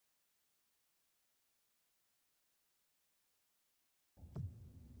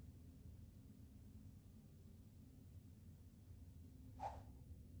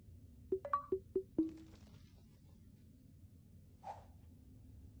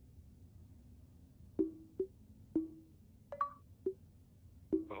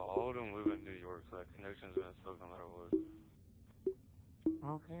so that connection's gonna suck no matter what. I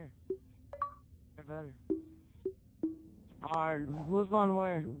don't care. They're better. Alright, who's going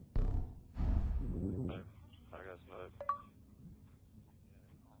where? I got sniped.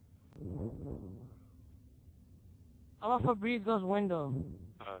 How about Fabrice goes window?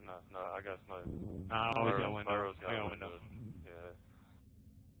 No, I got sniped. Nah, I always got window. Pyro's I got window. Yeah.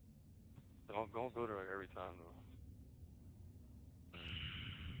 Don't go to like every time though.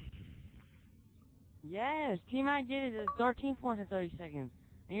 Yes, T-Mac did it at 13 points in 30 seconds.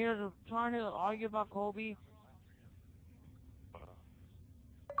 And you're trying to argue about Kobe?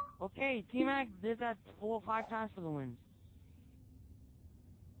 Okay, T-Mac did that 4 or 5 times for the win.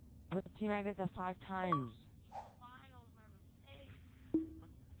 But T-Mac did that 5 times.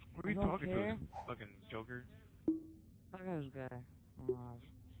 What are you talking to? Fucking Joker? Look at this guy. Oh,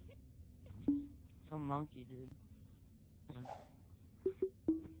 some monkey, dude.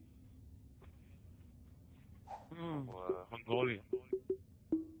 Mongolian.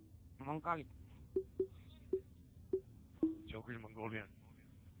 Monkey. Joker's Mongolian.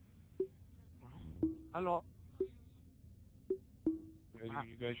 Hello.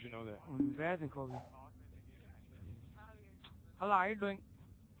 You guys should know that. I'm better than Kobe. Hello, how you doing?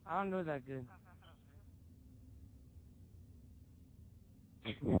 I don't know that good.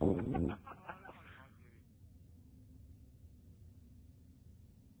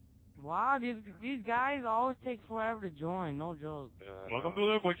 Wow, these guys always take forever to join, no joke. Welcome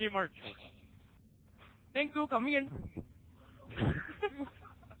to the Quickie March. Thank you, coming in.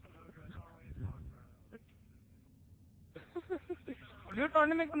 You're trying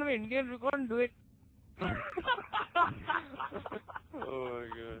to make fun of Indians, you can't do it. Oh my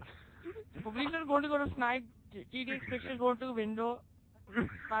god. Public is going to go to snipe, TD Special going to window,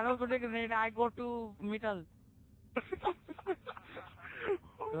 Panos go to grenade, I go to middle.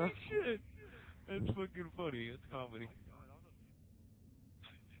 Oh shit. That's fucking funny. It's comedy.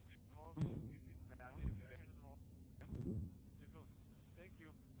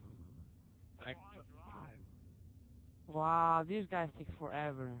 Thank you. Wow, these guys take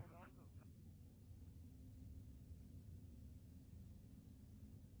forever.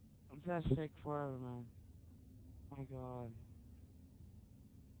 Just take forever, man. Oh my god.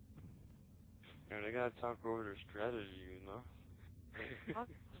 Man, they gotta talk over their strategy, you know?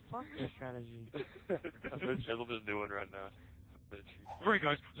 Fuck your strategy. That's what Chelsea's doing right now. Alright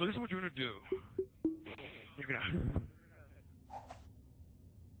guys, so this is what you're gonna do. You're gonna...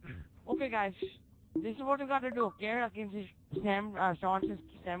 Okay guys, this is what you gotta do, okay? Against this Sean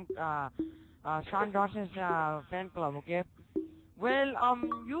Johnson's fan club, okay? Well,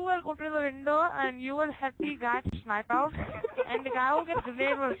 you will go to the window and you will help the guy to snipe out, and the guy who gets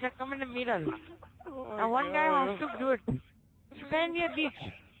grenade will just come in the middle. And one guy wants to do it. Spend your ditch.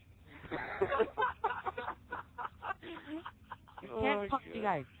 You can't fuck the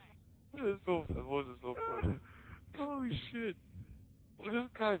guy. This is so funny. Holy shit. Well, this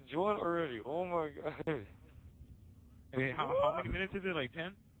guy joined already. Oh my god. Hey, how many minutes is it? Like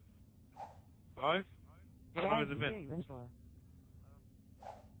 10? 5? How long has it been? That's why.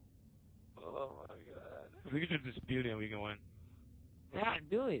 Oh my god. If we could just dispute it and we can win. Yeah,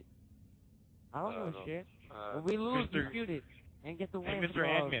 do it. I don't know shit. When we lose, dispute it. And get the win. Hey, Mr.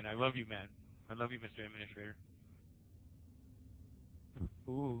 Admin, I love you, man. I love you, Mr. Administrator.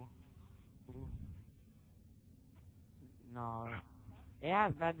 Ooh. No. Yeah,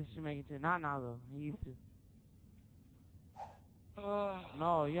 it's bad decision making too. Not now though. He used to.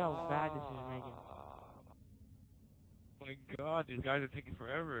 No, yeah, bad decision making. My god, these guys are taking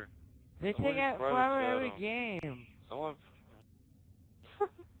forever. They take it forever every game. Someone.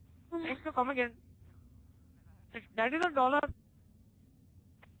 Thanks for coming in. That is $1.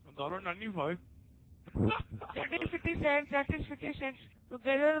 $1.95. That is 50 cents. That is 50 cents.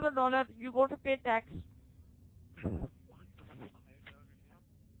 Together with $1, you go to pay tax.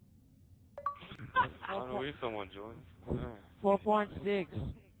 Finally, someone joined. 4.6.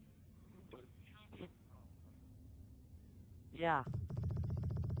 Yeah.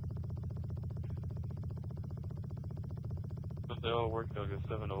 But they all worked out at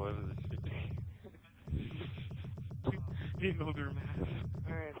 7-Eleven and shit. Didn't know their math.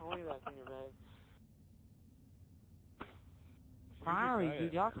 Alright, hold that in your bag. Finally,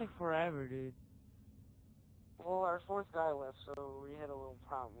 dude, y'all take forever, dude. Well, our 4th guy left, so we had a little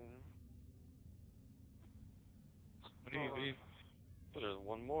problem. What do you mean? There's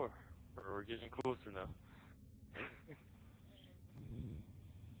one more. We're getting closer now.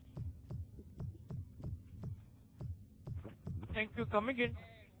 Thank you, coming in.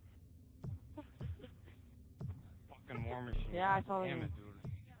 Fucking war machine. Yeah, I saw Damn him. it,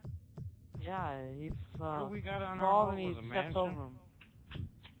 Yeah, he's What we got on our small wall and he was a steps mansion? over him.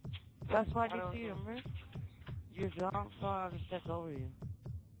 That's why I did see him, man. You're drunk, so I just stepped over you.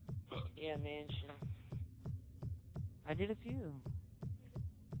 Yeah, mansion. I did it to you.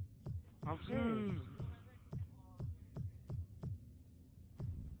 I'm serious.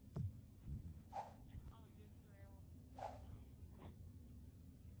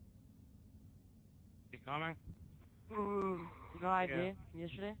 You coming? You know what I Yeah. did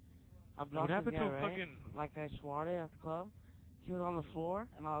yesterday? I What blocked this happened guy, to a right? fucking... Like I swatted at the club. He was on the floor,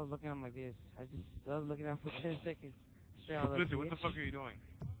 and I was looking at him like this. I was looking at him for 10 seconds. Straight out of Listen, what the fuck are you doing?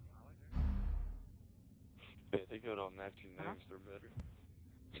 Yeah, they got all matching Huh? names, they're better.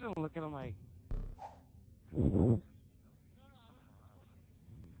 You don't look at him like... No,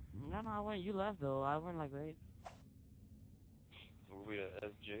 I went. You left, though. I went like, wait. We at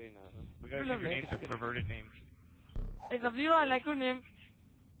SJ now. We gotta keep your names to perverted names. Hey, W, I like your name.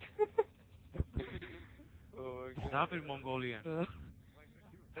 Oh my god. Stop it, Mongolian. Come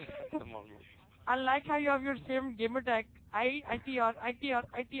on. I like how you have your same gamer tag. ITR.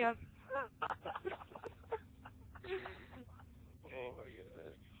 Oh my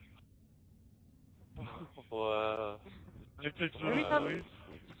god. Wow. Maybe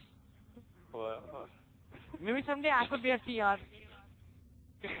Wow. maybe someday I could be a TR.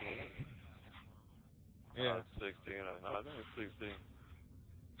 Yeah. 16. I think it's 16.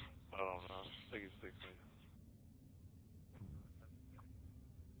 I don't know. I think it's 16.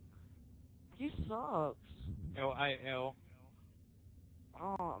 He sucks. L-I-L.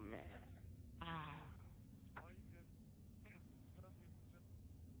 Oh, man.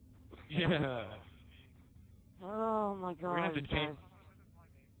 Yeah. Oh, my God. We're gonna have to guys. change.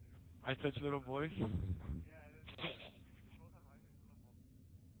 I touch little boys.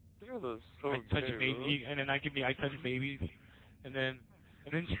 You're the so I touch gay, baby, and then I can be I touch babies, and then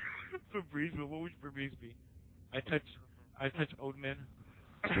Febreze. But what would Febreze be? I touch old men.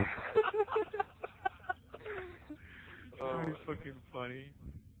 Oh, Very fucking funny.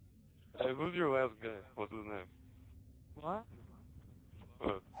 hey, who's your last guy? What's his name? What?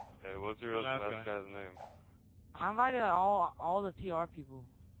 What? Hey, what's your Last last guy. guy's name? I invited all the TR people.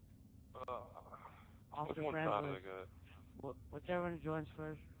 Off Which the one friends time list. I got? Whichever one joins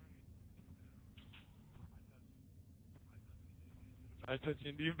first. I touch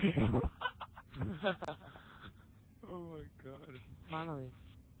Indian people. Oh my god. Finally.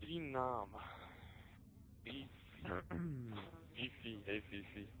 eAm. BC,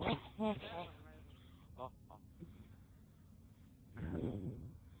 ACC.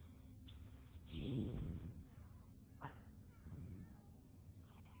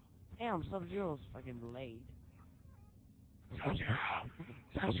 Damn, Sub-Zero's fucking delayed. Sub-Zero.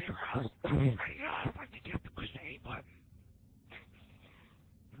 I'd like to get the push the A button.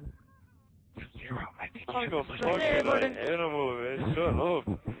 Sub-Zero, I think I'm you gonna have fuck to push the A you button. like an animal, man. Shut up.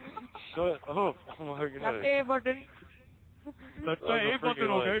 Shut up. Oh my That's god. the A button. That's the I'm A button,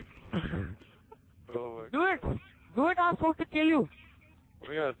 freaking okay? Oh my god. Do it! Do it, I'm supposed to kill you!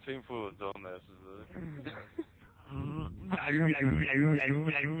 We got a team full of dumbasses,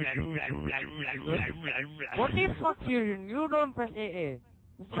 What the fuck, Fusion? You don't press AA.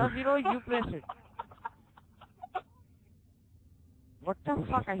 Sub-Zero, you press it. What the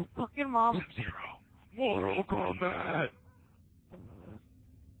fuck? I fucking mom. Sub-Zero. Mortal Kombat.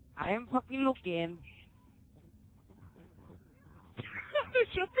 I am fucking looking.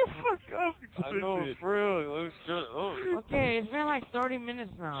 Shut the fuck up, I know, explicit. for real. Let's shut up. Okay, it's been like 30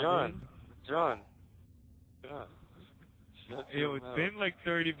 minutes now. John. dude. John. Shut Yo, your it's mouth. been like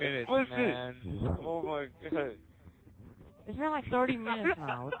 30 minutes, What's man. Oh my god. It's been like 30 minutes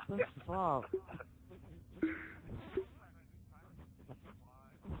now. What the fuck?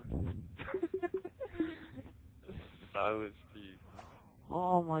 Silence, Steve.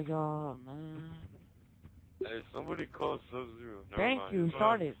 Oh my god, man. Hey, somebody call Sub-Zero. Never Thank mind. you,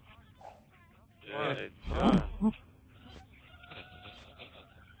 start it. Yeah, hey, John.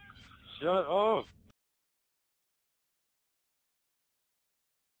 Shut up. Oh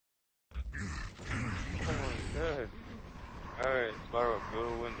my god. Alright, Spyro, go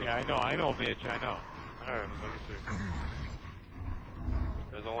to window. Yeah, I know, bitch, I know. Alright, let me see.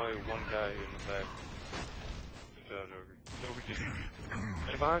 There's only one guy here in the back. Good job, Joker. So we just...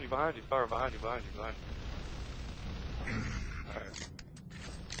 Hey, behind you, Spyro, behind you. Alright.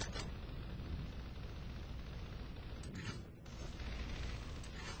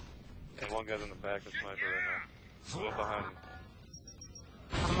 And one guy's in the back of sniper right now. Go behind you.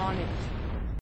 I'm on it.